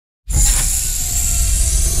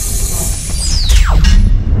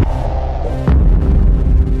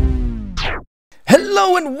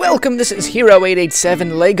Hello and welcome, this is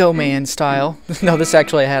Hero887 Lego Man style. No, this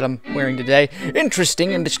actually I had him wearing today.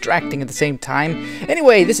 Interesting and distracting at the same time.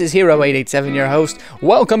 Anyway, this is Hero887, your host,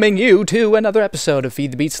 welcoming you to another episode of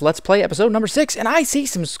Feed the Beats Let's Play episode number 6. And I see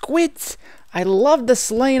some squids. I love the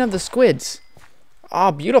slaying of the squids. Ah,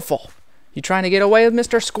 beautiful. You trying to get away with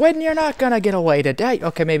Mr. Squid? And you're not gonna get away today.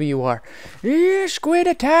 Okay, maybe you are. Yeah, squid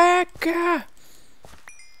attack!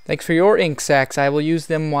 Thanks for your ink sacks. I will use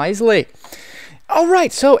them wisely.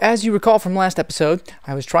 Alright, so as you recall from last episode,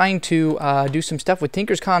 I was trying to do some stuff with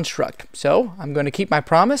Tinker's Construct. So, I'm going to keep my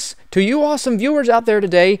promise to you awesome viewers out there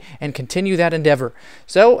today and continue that endeavor.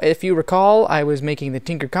 So, if you recall, I was making the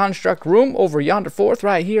Tinker Construct room over yonder forth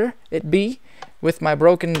right here at B with my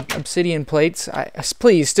broken obsidian plates.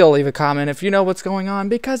 Please still leave a comment if you know what's going on,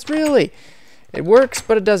 because really, it works,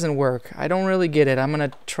 but it doesn't work. I don't really get it. I'm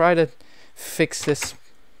going to try to fix this.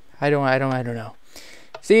 I don't know.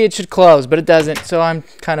 See, it should close, but it doesn't, so I'm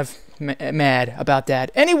kind of mad about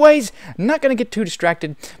that. Anyways, I'm not going to get too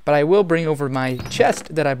distracted, but I will bring over my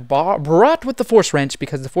chest that I brought with the Force Wrench,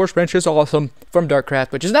 because the Force Wrench is awesome, from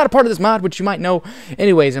DartCraft, which is not a part of this mod, which you might know.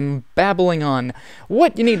 Anyways, I'm babbling on.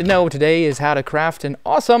 What you need to know today is how to craft an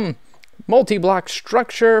awesome multi-block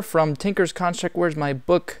structure from Tinker's Construct. Where's my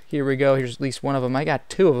book? Here we go. Here's at least one of them. I got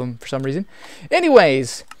two of them for some reason.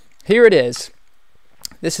 Anyways, here it is.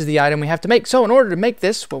 This is the item we have to make. So in order to make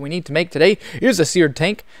this, what we need to make today is a seared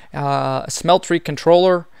tank, a smeltery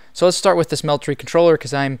controller. So let's start with the smeltery controller,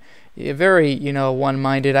 because I'm very,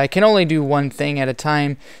 one-minded. I can only do one thing at a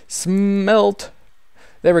time. Smelt.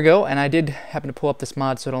 There we go. And I did happen to pull up this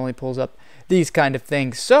mod, so it only pulls up these kind of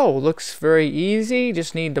things. So looks very easy.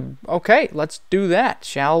 Just need to. Okay, let's do that,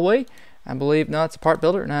 shall we? I believe, no, it's a part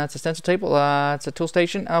builder. No, it's a stencil table. It's a tool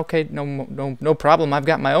station. Okay, no problem. I've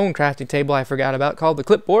got my own crafting table I forgot about called the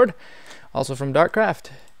clipboard, also from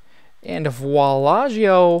DartCraft. And voila,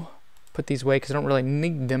 put these away because I don't really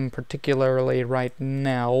need them particularly right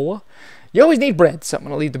now. You always need bread, so I'm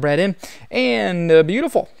going to leave the bread in. And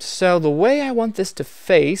beautiful. So the way I want this to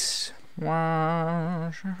face,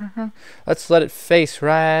 let's let it face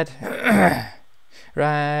right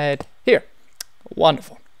here.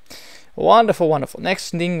 Wonderful. Wonderful, wonderful.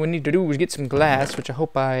 Next thing we need to do is get some glass, which I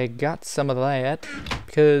hope I got some of that,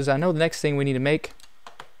 because I know the next thing we need to make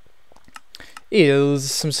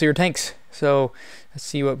is some seared tanks. So let's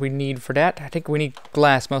see what we need for that. I think we need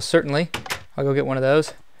glass, most certainly. I'll go get one of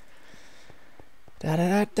those. I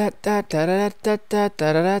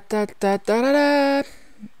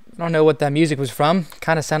don't know what that music was from.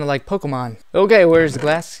 Kind of sounded like Pokemon. Okay, where's the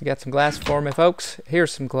glass? You got some glass for me, folks?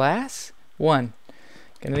 Here's some glass. One.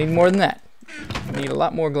 Gonna need more than that. Need a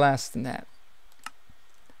lot more glass than that.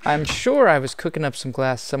 I'm sure I was cooking up some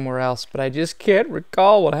glass somewhere else, but I just can't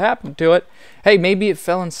recall what happened to it. Hey, maybe it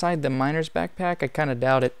fell inside the miner's backpack? I kind of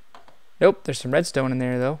doubt it. Nope, there's some redstone in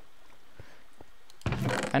there, though.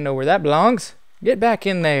 I know where that belongs. Get back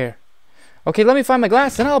in there. Okay, let me find my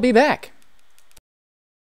glass, and I'll be back.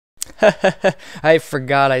 I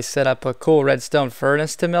forgot I set up a cool redstone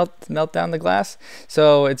furnace to melt down the glass.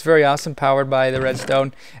 So it's very awesome, powered by the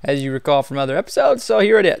redstone, as you recall from other episodes. So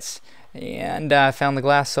here it is. And I found the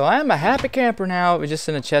glass, so I'm a happy camper now. It was just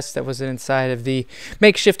in a chest that was inside of the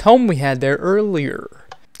makeshift home we had there earlier.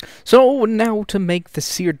 So now to make the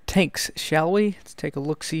seared tanks, shall we? Let's take a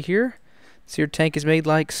look-see here. Seared tank is made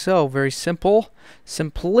like so. Very simple.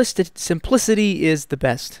 Simplicity is the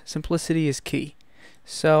best. Simplicity is key.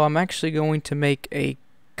 So I'm actually going to make a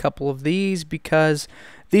couple of these, because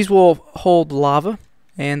these will hold lava,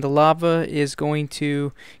 and the lava is going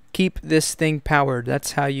to keep this thing powered.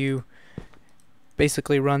 That's how you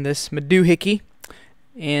basically run this madoohickey.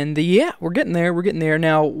 And yeah, we're getting there. We're getting there.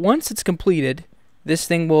 Now, once it's completed, this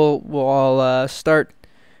thing will start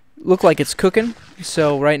look like it's cooking.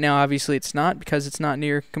 So right now, obviously, it's not, because it's not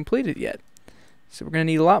near completed yet. So we're gonna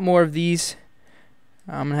need a lot more of these.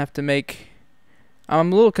 I'm gonna have to make.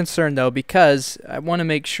 I'm a little concerned, though, because I want to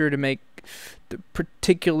make sure to make the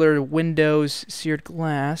particular windows seared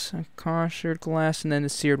glass, seared glass, and then a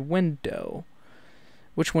seared window.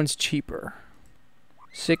 Which one's cheaper?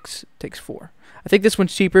 6 takes 4. I think this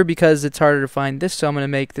one's cheaper because it's harder to find this, so I'm going to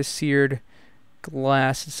make the seared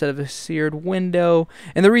glass instead of a seared window.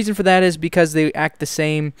 And the reason for that is because they act the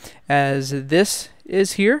same as this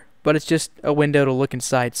is here, but it's just a window to look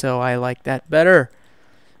inside, so I like that better.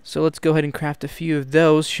 So let's go ahead and craft a few of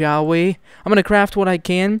those, shall we? I'm going to craft what I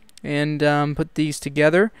can and put these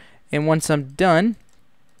together. And once I'm done,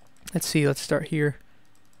 let's see, let's start here.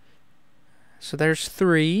 So there's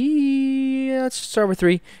 3. Let's start with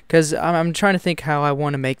 3, because I'm trying to think how I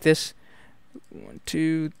want to make this. 1,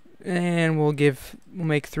 2, And we'll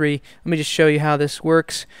make 3. Let me just show you how this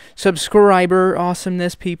works. Subscriber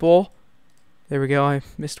awesomeness, people. There we go. I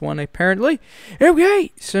missed one apparently.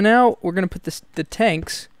 Okay, so now we're gonna put the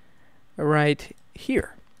tanks right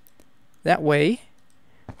here. That way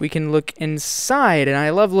we can look inside, and I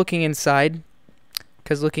love looking inside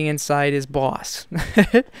because looking inside is boss.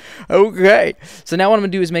 Okay, so now what I'm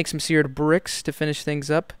gonna do is make some seared bricks to finish things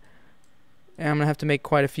up, and I'm gonna have to make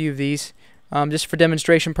quite a few of these. Just for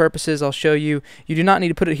demonstration purposes, I'll show you. You do not need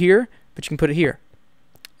to put it here, but you can put it here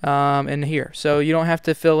and here. So you don't have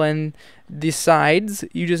to fill in the sides.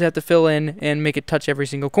 You just have to fill in and make it touch every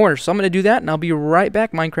single corner. So I'm going to do that, and I'll be right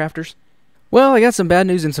back, Minecrafters. Well, I got some bad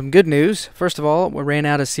news and some good news. First of all, we ran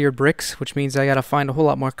out of seared bricks, which means I got to find a whole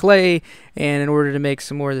lot more clay. And in order to make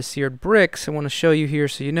some more of the seared bricks, I want to show you here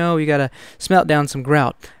so you know you got to smelt down some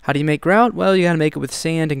grout. How do you make grout? Well, you got to make it with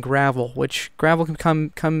sand and gravel, which gravel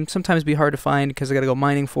can sometimes be hard to find because I got to go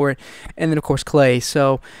mining for it. And then, of course, clay.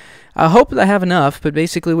 So I hope that I have enough, but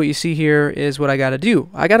basically what you see here is what I got to do.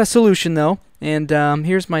 I got a solution, though, and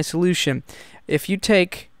here's my solution. If you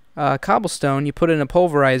take cobblestone, you put it in a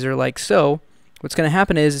pulverizer like so, what's going to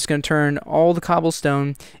happen is it's going to turn all the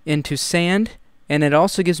cobblestone into sand, and it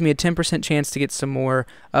also gives me a 10% chance to get some more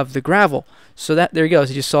of the gravel. So there you go. So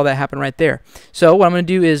you just saw that happen right there. So what I'm going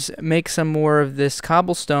to do is make some more of this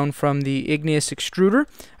cobblestone from the igneous extruder.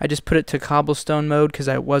 I just put it to cobblestone mode because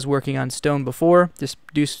I was working on stone before. Just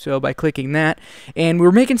do so by clicking that. And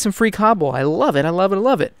we're making some free cobble. I love it. I love it. I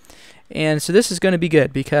love it. And so this is going to be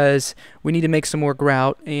good because we need to make some more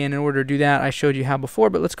grout, and in order to do that I showed you how before,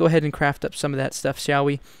 but let's go ahead and craft up some of that stuff, shall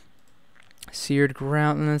we? Seared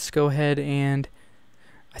grout, and let's go ahead and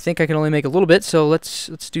I think I can only make a little bit, so let's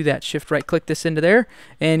do that. Shift right click this into there,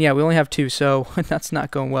 and yeah, we only have 2, so that's not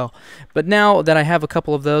going well. But now that I have a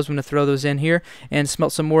couple of those, I'm going to throw those in here and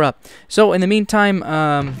smelt some more up. So in the meantime,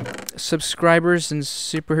 subscribers and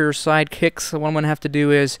superhero sidekicks, what I'm going to have to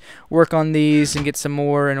do is work on these and get some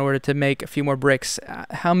more in order to make a few more bricks.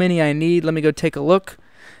 How many I need, let me go take a look.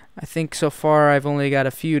 I think so far I've only got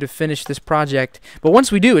a few to finish this project, but once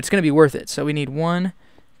we do, it's going to be worth it. So we need 1,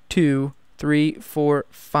 2, 3, 4,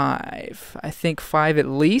 5. I think 5 at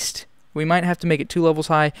least. We might have to make it 2 levels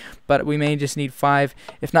high, but we may just need 5.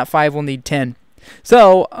 If not 5, we'll need 10.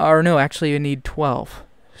 So, or no, actually, we need 12.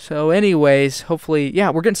 So, anyways, hopefully, yeah,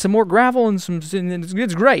 we're getting some more gravel and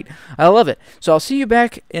it's great. I love it. So, I'll see you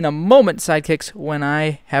back in a moment, sidekicks, when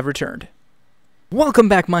I have returned. Welcome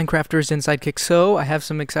back, Minecrafters and sidekicks. So, I have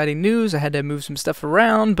some exciting news. I had to move some stuff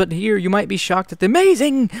around, but here you might be shocked at the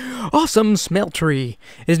amazing, awesome smeltery.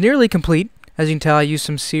 It is nearly complete. As you can tell, I used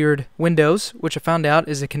some seared windows, which I found out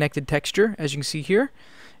is a connected texture, as you can see here.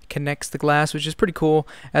 It connects the glass, which is pretty cool,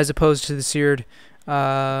 as opposed to the seared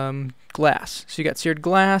glass. So you got seared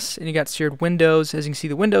glass, and you got seared windows. As you can see,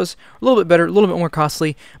 the windows are a little bit better, a little bit more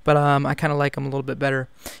costly, but I kind of like them a little bit better.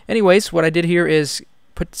 Anyways, what I did here is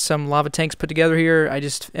put some lava tanks put together here. I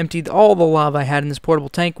just emptied all the lava I had in this portable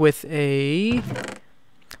tank with a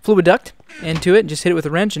fluid duct into it, and just hit it with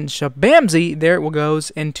a wrench, and shabamsy, there it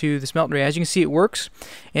goes into the smeltery. As you can see, it works,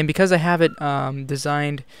 and because I have it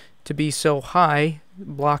designed to be so high,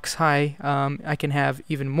 blocks high, I can have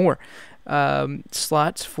even more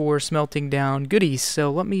slots for smelting down goodies.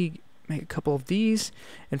 So let me make a couple of these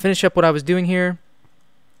and finish up what I was doing here.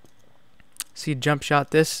 See, jump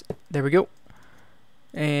shot this. There we go.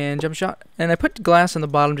 And jump shot, and I put glass on the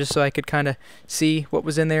bottom just so I could kind of see what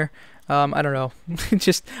was in there. I don't know,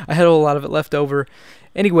 just I had a lot of it left over.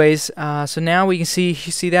 Anyways, so now we can see,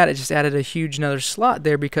 you see that it just added a huge another slot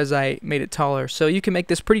there because I made it taller. So you can make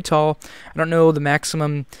this pretty tall. I don't know the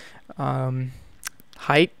maximum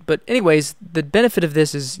height, but anyways, the benefit of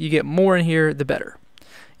this is you get more in here, the better.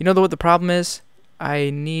 You know what the problem is? I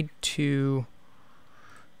need to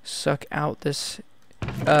suck out this.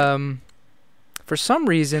 For some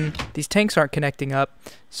reason, these tanks aren't connecting up,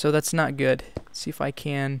 so that's not good. Let's see if I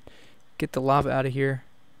can get the lava out of here.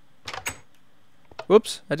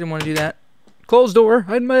 Whoops, I didn't want to do that. Closed door.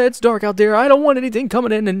 It's dark out there. I don't want anything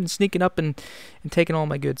coming in and sneaking up and taking all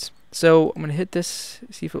my goods. So I'm going to hit this,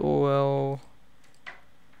 see if it will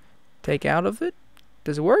take out of it.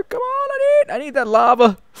 Does it work? Come on, I need that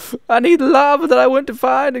lava. I need the lava that I went to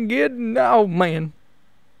find and get. Oh, man.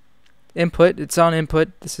 Input. It's on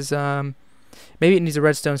input. This is, maybe it needs a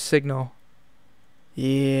redstone signal.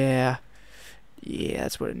 Yeah. Yeah,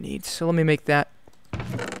 that's what it needs. So let me make that.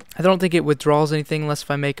 I don't think it withdraws anything unless if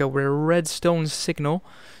I make a redstone signal.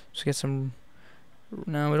 So get some.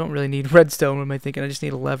 No, we don't really need redstone. What am I thinking? I just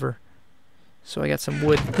need a lever. So I got some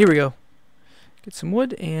wood. Here we go. Get some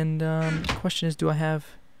wood, and the question is, do I have?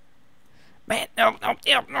 Man, no.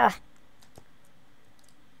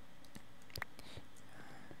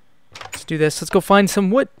 do this. Let's go find some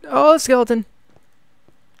wood. Oh, skeleton.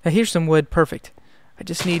 Here's some wood. Perfect. I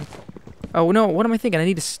just need... Oh, no. What am I thinking? I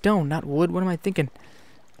need a stone, not wood. What am I thinking?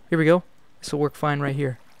 Here we go. This will work fine right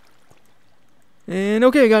here. And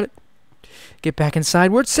okay, I got it. Get back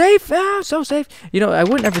inside where it's safe. Ah, so safe. You know, I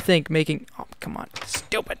wouldn't ever think making... Oh, come on.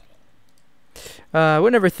 Stupid. I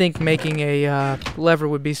wouldn't ever think making a lever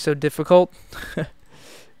would be so difficult.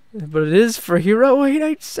 But it is for Hero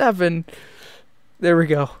 887. There we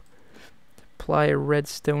go. Apply a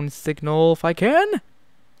redstone signal if I can.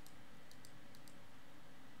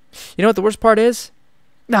 You know what the worst part is?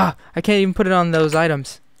 Nah, I can't even put it on those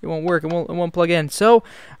items. It won't work. It won't plug in. So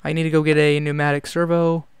I need to go get a pneumatic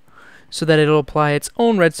servo so that it'll apply its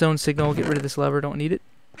own redstone signal. Get rid of this lever. Don't need it.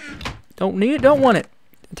 Don't need it. Don't want it.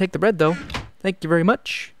 Take the bread though. Thank you very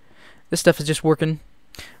much. This stuff is just working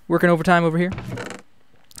overtime over here.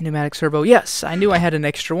 Pneumatic servo. Yes, I knew I had an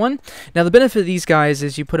extra one. Now the benefit of these guys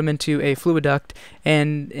is you put them into a fluid duct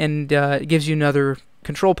and it gives you another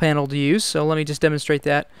control panel to use. So let me just demonstrate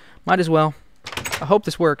that. Might as well. I hope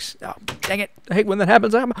this works. Oh, dang it. I hate when that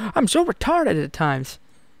happens. I'm so retarded at times.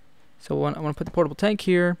 So I want to put the portable tank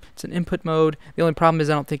here. It's an input mode. The only problem is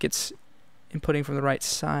I don't think it's inputting from the right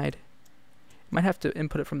side. Might have to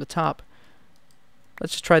input it from the top.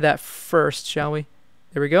 Let's just try that first, shall we?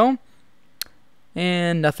 There we go.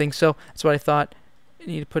 And nothing. So that's what I thought. You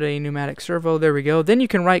need to put a pneumatic servo. There we go. Then you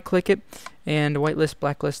can right click it and whitelist,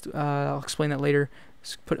 blacklist. I'll explain that later.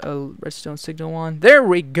 Let's put a redstone signal on. There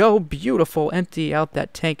we go. Beautiful. Empty out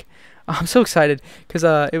that tank. I'm so excited because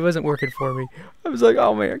it wasn't working for me. I was like,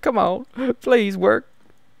 oh man, come on. Please work.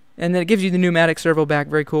 And then it gives you the pneumatic servo back.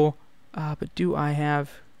 Very cool. But do I have...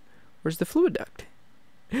 Where's the fluid duct?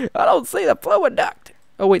 I don't see the fluid duct.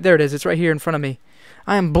 Oh wait, there it is. It's right here in front of me.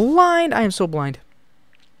 I am blind. I am so blind.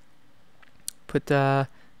 Put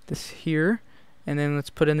this here. And then let's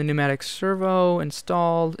put in the pneumatic servo.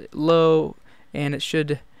 Installed. Low. And it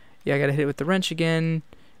should... Yeah, I gotta hit it with the wrench again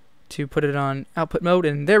to put it on output mode.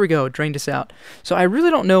 And there we go. It drained us out. So I really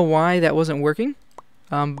don't know why that wasn't working.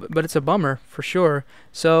 But it's a bummer for sure.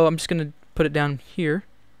 So I'm just gonna put it down here.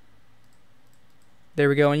 There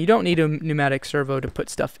we go. And you don't need a pneumatic servo to put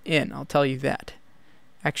stuff in. I'll tell you that.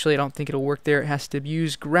 Actually, I don't think it'll work there. It has to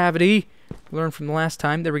use gravity. Learn from the last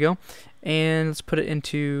time. There we go. And let's put it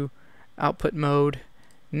into output mode.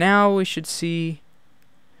 Now we should see...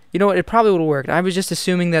 You know what? It probably would have worked. I was just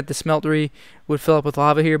assuming that the smeltery would fill up with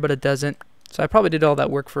lava here, but it doesn't. So I probably did all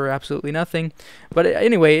that work for absolutely nothing. But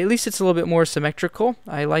anyway, at least it's a little bit more symmetrical.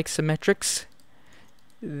 I like symmetrics.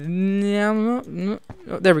 There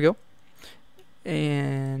we go.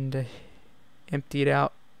 And empty it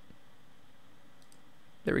out.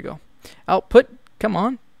 There we go. Output. Come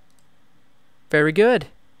on. Very good.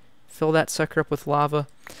 Fill that sucker up with lava.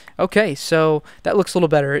 Okay, so that looks a little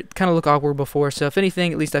better. It kind of looked awkward before, so if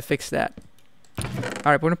anything, at least I fixed that. Alright,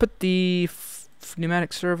 we're going to put the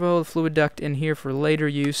pneumatic servo, the fluid duct in here for later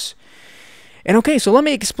use. And okay, so let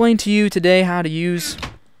me explain to you today how to use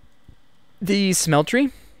the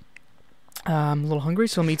smeltery. I'm a little hungry,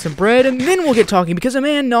 so I'll eat some bread, and then we'll get talking, because a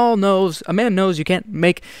man knows you can't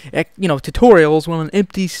make, tutorials on an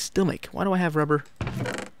empty stomach. Why do I have rubber?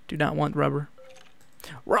 Do not want rubber.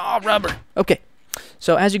 Raw rubber. Okay.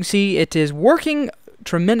 So as you can see, it is working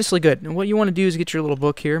tremendously good. And what you want to do is get your little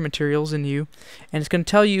book here, Materials in You, and it's going to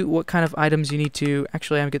tell you what kind of items you need to...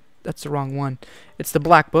 Actually, that's the wrong one. It's the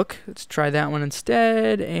black book. Let's try that one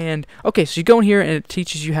instead. And okay, so you go in here and it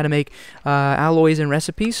teaches you how to make alloys and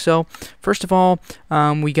recipes. So first of all,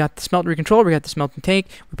 we got the smeltery controller, we got the smelting tank,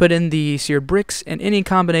 we put in the seared bricks, and any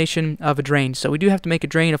combination of a drain. So we do have to make a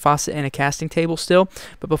drain, a faucet, and a casting table still.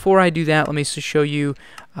 But before I do that, let me just show you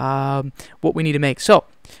what we need to make. So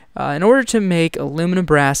in order to make aluminum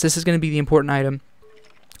brass, this is going to be the important item.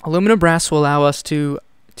 Aluminum brass will allow us to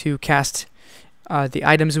cast the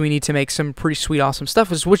items we need to make some pretty sweet, awesome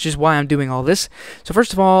stuff, which is why I'm doing all this. So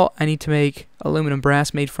first of all, I need to make aluminum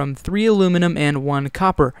brass made from 3 aluminum and 1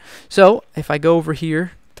 copper. So if I go over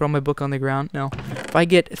here, throw my book on the ground. No, if I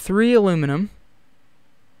get 3 aluminum,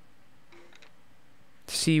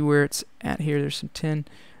 see where it's at here. There's some tin.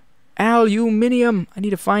 Aluminium. I need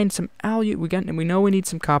to find some we know we need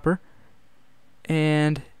some copper.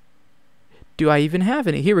 And do I even have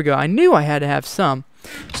any? Here we go. I knew I had to have some.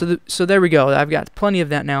 So there we go. I've got plenty of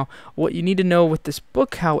that now. What you need to know with this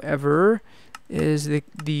book, however, is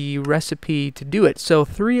the recipe to do it. So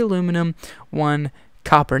 3 aluminum, 1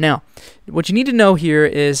 copper. Now, what you need to know here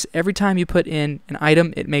is every time you put in an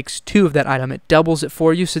item, it makes 2 of that item. It doubles it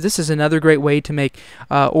for you. So this is another great way to make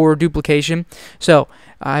ore duplication. So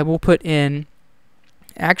I will put in...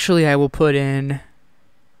 Actually, I will put in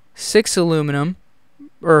 6 aluminum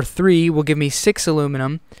or 3 will give me 6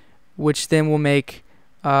 aluminum, which then will make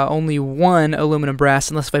only 1 aluminum brass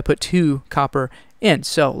unless if I put 2 copper in.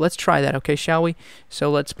 So let's try that, okay, shall we?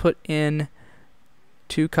 So let's put in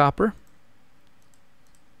 2 copper.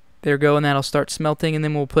 There we go, and that'll start smelting, and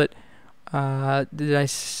then we'll put, did I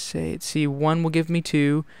say, let's see, 1 will give me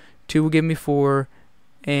 2, 2 will give me 4,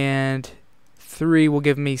 and 3 will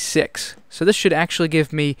give me 6. So this should actually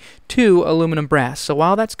give me 2 aluminum brass. So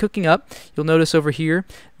while that's cooking up, you'll notice over here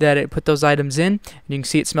that it put those items in, and you can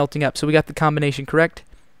see it smelting up. So we got the combination correct,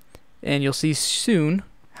 and you'll see soon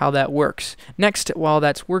how that works. Next, while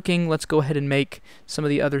that's working, let's go ahead and make some of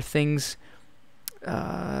the other things.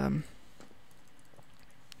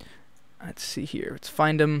 Let's see here. Let's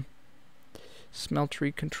find them.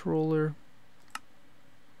 Smeltery controller.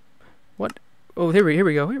 What? Oh, here we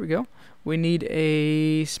go. Here we go. We need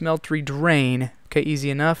a smeltery drain. Okay,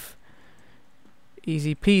 easy enough.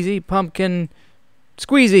 Easy peasy. Pumpkin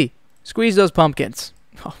squeezy. Squeeze those pumpkins.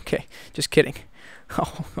 Okay, just kidding.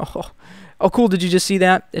 Oh, cool. Did you just see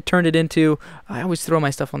that? It turned it into... I always throw my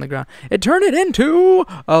stuff on the ground. It turned it into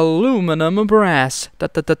aluminum brass.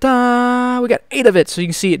 Da-da-da-da. We got 8 of it, so you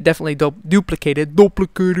can see it definitely duplicated.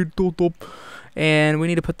 And we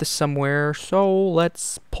need to put this somewhere, so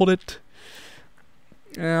let's put it...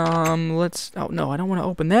 let's... Oh, no, I don't want to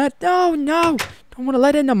open that. Oh, no! Don't want to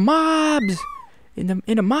let in the mobs! In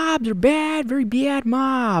the mobs are bad, very bad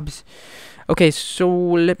mobs. Okay, so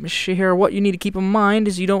let me see here. What you need to keep in mind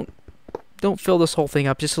is you don't fill this whole thing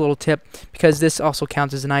up. Just a little tip, because this also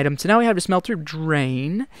counts as an item. So now we have the smelter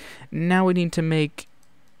drain. Now we need to make...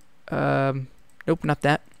 nope, not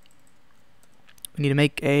that. We need to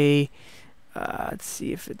make a... let's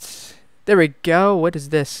see if it's... There we go. What is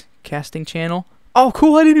this? Casting channel? Oh,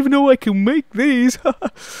 cool. I didn't even know I could make these.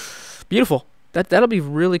 Beautiful. That'll be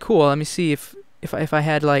really cool. Let me see if I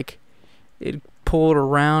had, like, it pull it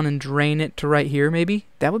around and drain it to right here, maybe.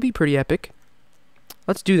 That would be pretty epic.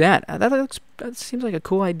 Let's do that. That seems like a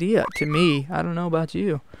cool idea to me. I don't know about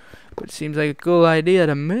you, but it seems like a cool idea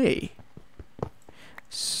to me.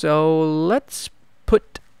 So let's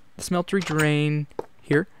put the smeltery drain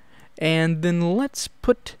here, and then let's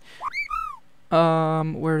put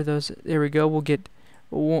where are those? There we go. We'll get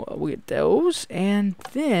those, and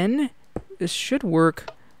then this should work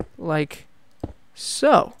like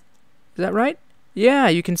so. Is that right? Yeah,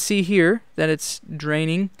 you can see here that it's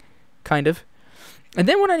draining, kind of. And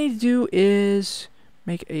then what I need to do is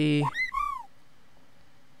make a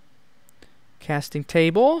casting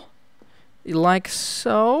table, like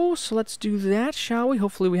so. So let's do that, shall we?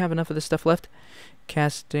 Hopefully we have enough of this stuff left.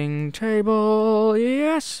 Casting table,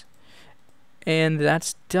 yes. And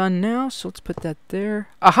that's done now, so let's put that there.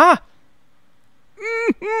 Aha!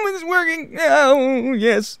 It's working! Oh,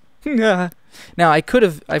 yes. Now I could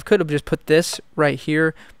have just put this right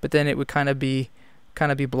here, but then it would kind of be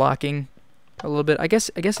blocking a little bit. I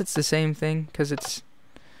guess it's the same thing, because it's,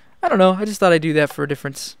 I don't know, I just thought I'd do that for a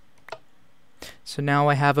difference. So now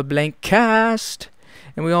I have a blank cast,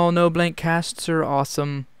 and we all know blank casts are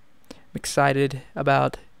awesome. I'm excited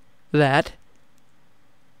about that.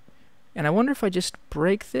 And I wonder if I just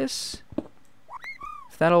break this,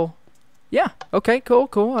 if that'll... Yeah, okay,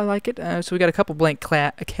 cool, I like it. So we got a couple blank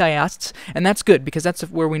casts, and that's good, because that's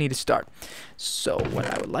where we need to start. So what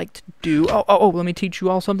I would like to do... Oh, let me teach you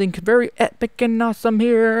all something very epic and awesome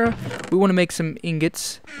here. We want to make some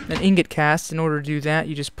ingots, an ingot cast. In order to do that,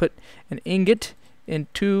 you just put an ingot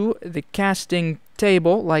into the casting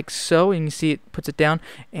table, like so, and you can see it puts it down.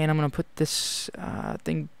 And I'm going to put this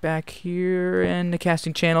thing back here, and the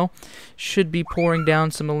casting channel should be pouring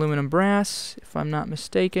down some aluminum brass, if I'm not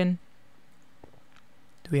mistaken.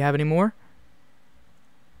 Do we have any more?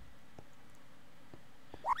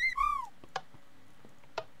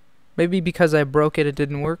 Maybe because I broke it, it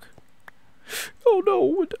didn't work. Oh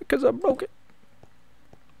no, because I broke it.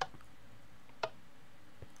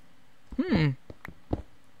 I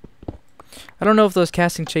don't know if those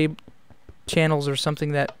casting channels are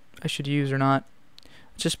something that I should use or not.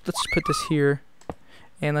 Let's put this here,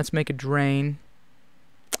 and let's make a drain,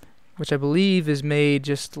 which I believe is made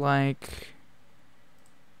just like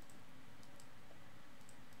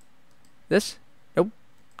this. Nope,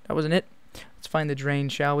 that wasn't it. Let's find the drain,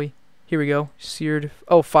 shall we? Here we go. Seared.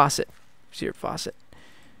 Oh, faucet. Seared faucet.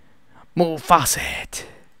 Move faucet.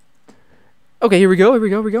 Okay, here we go.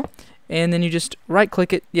 And then you just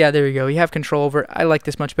right-click it. Yeah, there you go. You have control over it. I like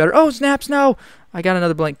this much better. Oh, snaps! No, I got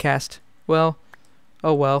another blank cast. Well,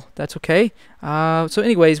 oh well. That's okay. So,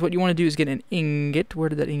 anyways, what you want to do is get an ingot. Where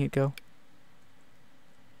did that ingot go?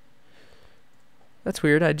 That's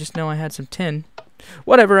weird. I just know I had some tin.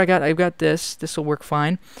 whatever. I've got this. This will work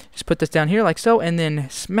fine. Just put this down here like so, and then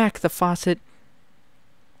smack the faucet.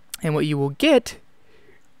 And what you will get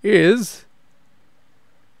is,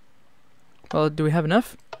 well, do we have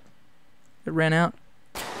enough? It ran out.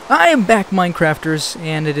 I am back, Minecrafters,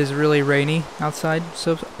 and it is really rainy outside,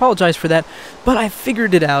 so apologize for that. But I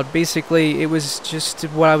figured it out. Basically, it was just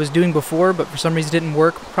what I was doing before, but for some reason it didn't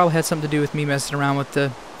work. Probably had something to do with me messing around with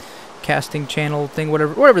the casting channel thing,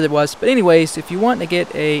 whatever it was. But anyways, if you want to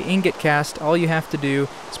get a ingot cast, all you have to do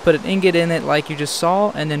is put an ingot in it like you just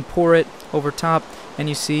saw, and then pour it over top, and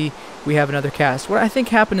you see we have another cast. What I think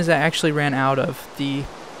happened is I actually ran out of the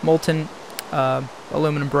molten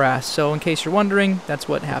aluminum brass. So in case you're wondering, that's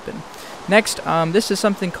what happened. Next, this is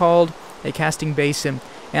something called a casting basin,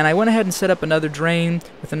 and I went ahead and set up another drain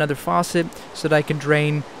with another faucet so that I can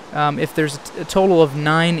drain. If there's a total of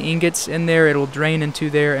 9 ingots in there, it will drain into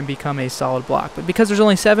there and become a solid block. But because there's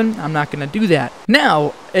only 7, I'm not going to do that.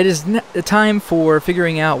 Now, it is time for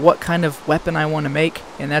figuring out what kind of weapon I want to make,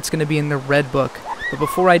 and that's going to be in the red book. But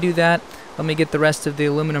before I do that, let me get the rest of the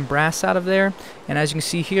aluminum brass out of there. And as you can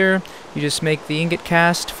see here, you just make the ingot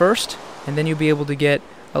cast first, and then you'll be able to get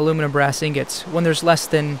aluminum brass ingots when there's less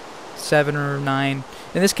than 7 or 9.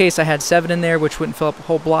 In this case, I had 7 in there, which wouldn't fill up a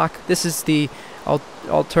whole block. This is the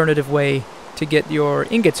alternative way to get your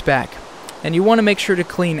ingots back. And you want to make sure to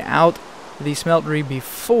clean out the smeltery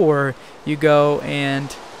before you go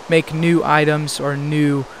and make new items or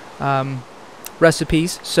new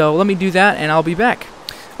recipes. So let me do that, and I'll be back.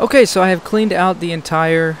 Okay, so I have cleaned out the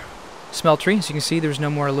entire smeltery. As you can see, there's no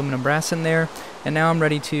more aluminum brass in there. And now I'm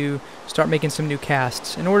ready to start making some new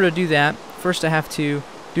casts. In order to do that, first I have to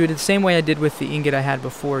do it the same way I did with the ingot I had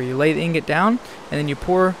before. You lay the ingot down, and then you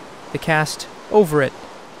pour the cast over it.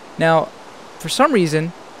 Now, for some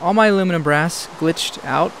reason, all my aluminum brass glitched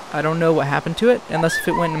out. I don't know what happened to it, unless if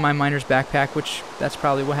it went in my miner's backpack, which that's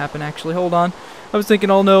probably what happened actually. Hold on. I was thinking,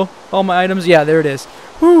 oh no, all my items. Yeah, there it is.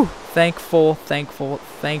 Whew! Thankful, thankful,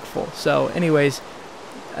 thankful. So anyways,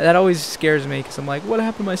 that always scares me because I'm like, what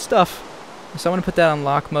happened to my stuff? So I'm going to put that on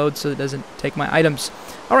lock mode so it doesn't take my items.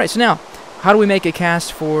 Alright, so now, how do we make a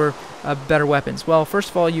cast for better weapons? Well, first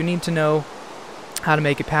of all, you need to know how to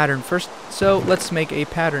make a pattern first. So let's make a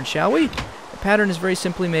pattern, shall we? A pattern is very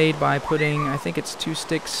simply made by putting, I think it's 2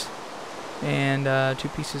 sticks and 2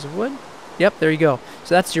 pieces of wood. Yep, there you go.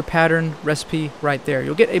 So that's your pattern recipe right there.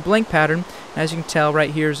 You'll get a blank pattern. As you can tell, right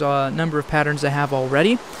here's a number of patterns I have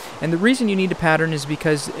already. And the reason you need a pattern is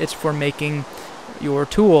because it's for making your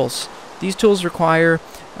tools. These tools require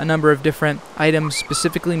a number of different items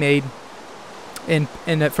specifically made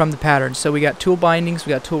from the pattern. So we got tool bindings,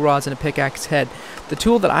 we got tool rods, and a pickaxe head. The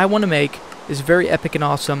tool that I want to make is very epic and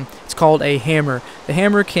awesome. It's called a hammer. The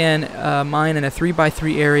hammer can mine in a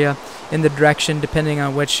 3x3 area in the direction depending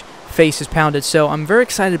on which face is pounded. So I'm very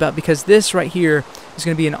excited about, because this right here is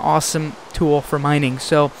going to be an awesome tool for mining.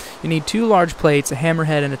 So you need 2 large plates, a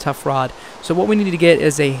hammerhead, and a tough rod. So what we need to get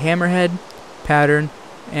is a hammerhead pattern,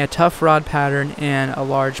 and a tough rod pattern, and a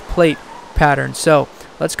large plate pattern. So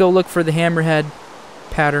let's go look for the hammerhead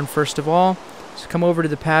pattern first of all. So come over to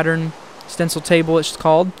the pattern stencil table, it's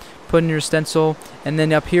called. Put in your stencil, and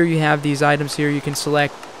then up here you have these items here you can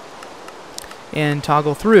select and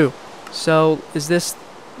toggle through. So this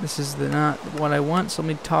is not what I want, so let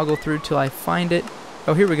me toggle through till I find it.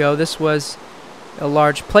 Oh, here we go. This was a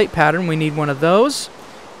large plate pattern. We need one of those,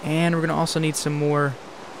 and we're going to also need some more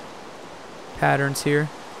patterns here.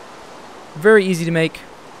 Very easy to make.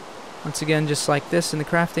 Once again, just like this in the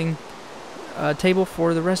crafting table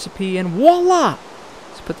for the recipe, and voila!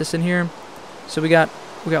 Let's put this in here. So we got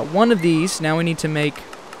one of these. Now we need to make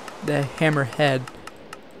the hammerhead.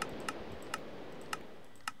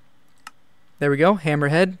 There we go,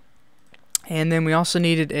 hammerhead. And then we also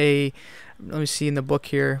needed a, let me see in the book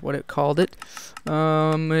here what it called it.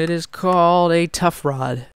 It is called a tough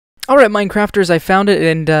rod. Alright, Minecrafters, I found it,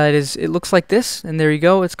 and it looks like this, and there you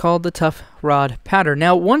go. It's called the tough rod pattern.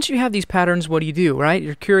 Now, once you have these patterns, what do, right?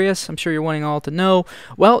 You're curious. I'm sure you're wanting all to know.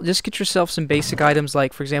 Well, just get yourself some basic items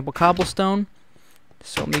like, for example, cobblestone.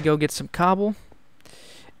 So let me go get some cobble.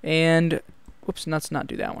 And, whoops, let's not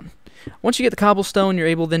do that one. Once you get the cobblestone, you're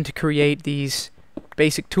able then to create these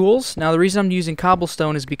basic tools. Now, the reason I'm using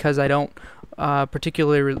cobblestone is because I don't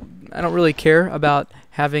really care about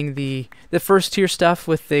having the first tier stuff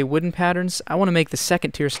with the wooden patterns. I want to make the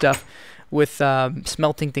second tier stuff with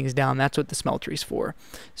smelting things down. That's what the smeltery's for.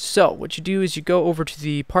 So what you do is you go over to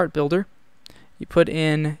the part builder, you put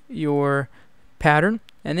in your pattern,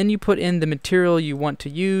 and then you put in the material you want to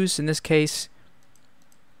use. In this case,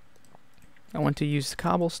 I want to use the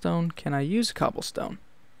cobblestone. Can I use cobblestone?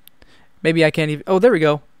 Maybe I can't even. Oh, there we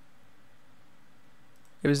go.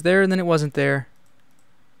 It was there and then it wasn't there.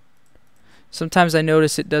 Sometimes I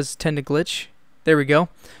notice it does tend to glitch. There we go.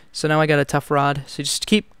 So now I got a tough rod. So just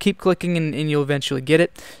keep clicking and you'll eventually get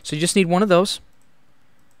it. So you just need one of those.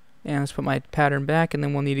 And let's put my pattern back, and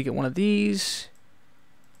then we'll need to get one of these.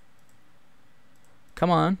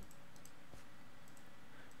 Come on.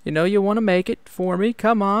 You know you want to make it for me.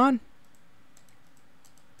 Come on.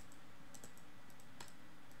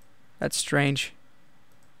 That's strange.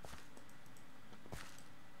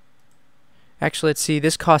 Actually, let's see.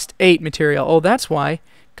 This cost 8 material. Oh, that's why.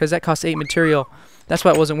 Because that cost 8 material. That's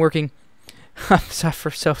why it wasn't working. I'm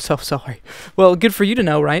so sorry. Well, good for you to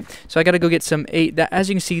know, right? So I got to go get some 8. As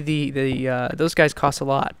you can see, those guys cost a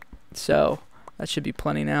lot. So that should be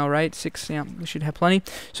plenty now, right? 6. Yeah, we should have plenty.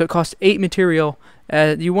 So it costs 8 material.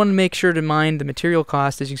 You want to make sure to mind the material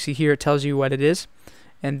cost. As you can see here, it tells you what it is.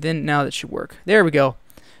 And then now that should work. There we go.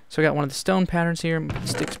 So I got one of the stone patterns here. Put the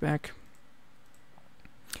sticks back.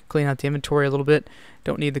 Clean out the inventory a little bit.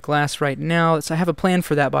 Don't need the glass right now. I have a plan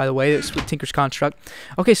for that, by the way. It's with Tinker's Construct.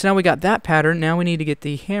 Okay, so now we got that pattern. Now we need to get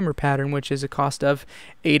the hammer pattern, which is a cost of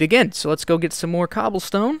 8 again. So let's go get some more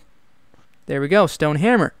cobblestone. There we go, stone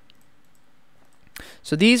hammer.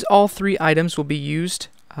 So these all 3 items will be used.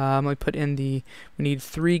 Let me put in we need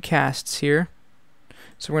 3 casts here.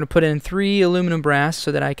 So we're going to put in 3 aluminum brass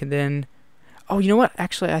so that I can then... Oh, you know what?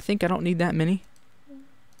 Actually, I think I don't need that many.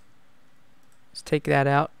 Let's take that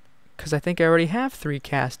out, because I think I already have 3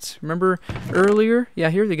 casts. Remember earlier?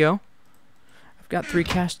 Yeah, here they go. I've got 3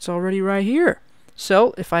 casts already right here.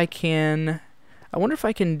 So if I can... I wonder if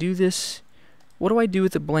I can do this... What do I do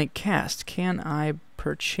with a blank cast? Can I,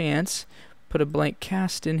 perchance, put a blank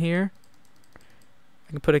cast in here?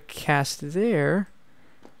 I can put a cast there.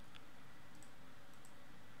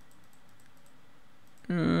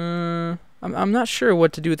 I'm not sure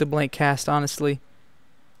what to do with a blank cast, honestly.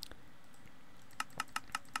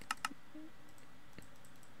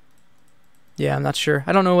 Yeah, I'm not sure.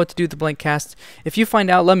 I don't know what to do with the blank cast. If you find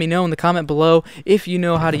out, let me know in the comment below if you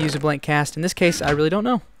know how to use a blank cast. In this case, I really don't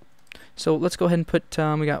know. So let's go ahead and put,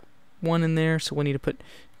 we got 1 in there, so we need to put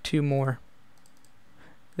 2 more.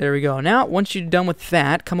 There we go. Now, once you're done with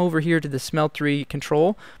that, come over here to the smeltery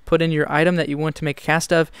control, put in your item that you want to make a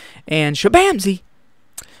cast of, and shabamsy!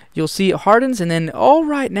 You'll see it hardens, and then, all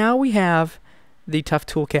right, now we have the tough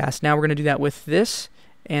tool cast. Now we're going to do that with this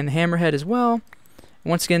and the hammerhead as well.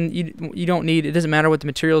 Once again, you don't need, it doesn't matter what the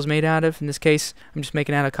material is made out of. In this case, I'm just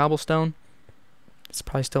making it out of cobblestone. It's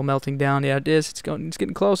probably still melting down. Yeah, it is. It's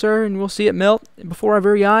getting closer, and we'll see it melt before our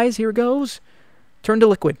very eyes. Here it goes. Turn to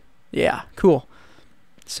liquid. Yeah, cool.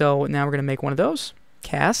 So now we're going to make one of those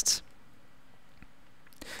casts.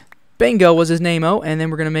 Bingo was his name-o, and then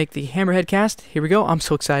we're going to make the hammerhead cast. Here we go. I'm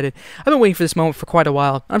so excited. I've been waiting for this moment for quite a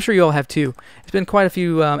while. I'm sure you all have too. It's been quite a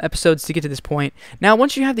few episodes to get to this point. Now,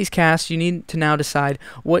 once you have these casts, you need to now decide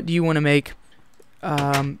what do you want to make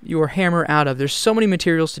your hammer out of. There's so many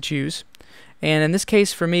materials to choose. And in this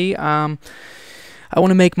case, for me, I want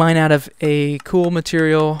to make mine out of a cool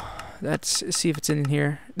material. Let's see if it's in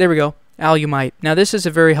here. There we go. Alumite. Now, this is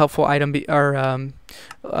a very helpful item,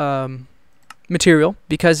 material,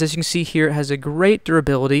 because as you can see here, it has a great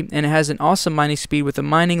durability and it has an awesome mining speed with a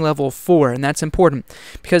mining level of 4, and that's important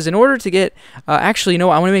because in order to get actually, you know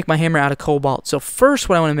what, I want to make my hammer out of cobalt. So first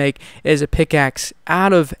what I want to make is a pickaxe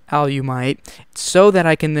out of alumite so that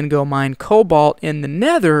I can then go mine cobalt in the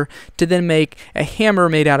nether to then make a hammer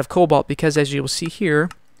made out of cobalt, because as you will see here,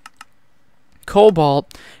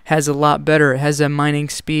 cobalt has a lot better. It has a mining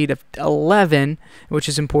speed of 11, which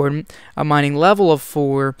is important, a mining level of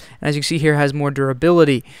 4, and as you can see here, has more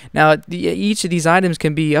durability. Now, each of these items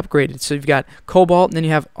can be upgraded. So you've got cobalt, and then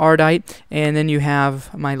you have ardite, and then you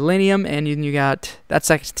have millennium, and then you got,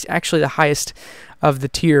 that's actually the highest of the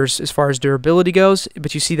tiers as far as durability goes,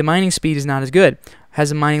 but you see the mining speed is not as good. Has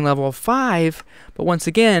a mining level of 5, but once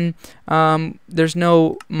again, there's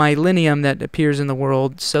no millennium that appears in the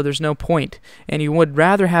world, so there's no point. And you would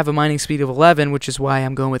rather have a mining speed of 11, which is why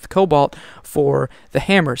I'm going with cobalt for the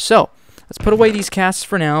hammer. So let's put away these casts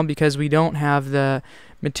for now because we don't have the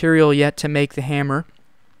material yet to make the hammer.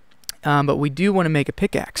 But we do want to make a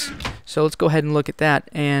pickaxe. So let's go ahead and look at that.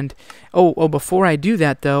 And oh, before I do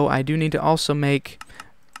that though, I do need to also make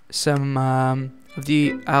some of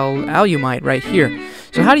the alumite right here.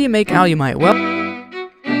 So how do you make alumite? Well,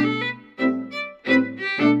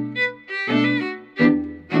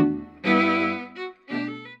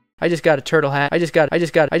 I just got a turtle hat. I just got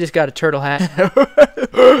a turtle hat.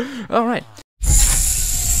 All right.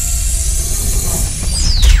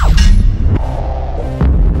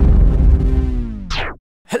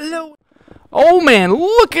 Hello. Oh man,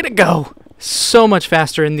 look at it go. So much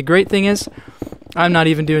faster. And the great thing is, I'm not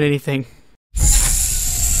even doing anything.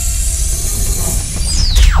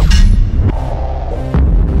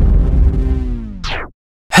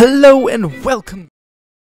 Hello and welcome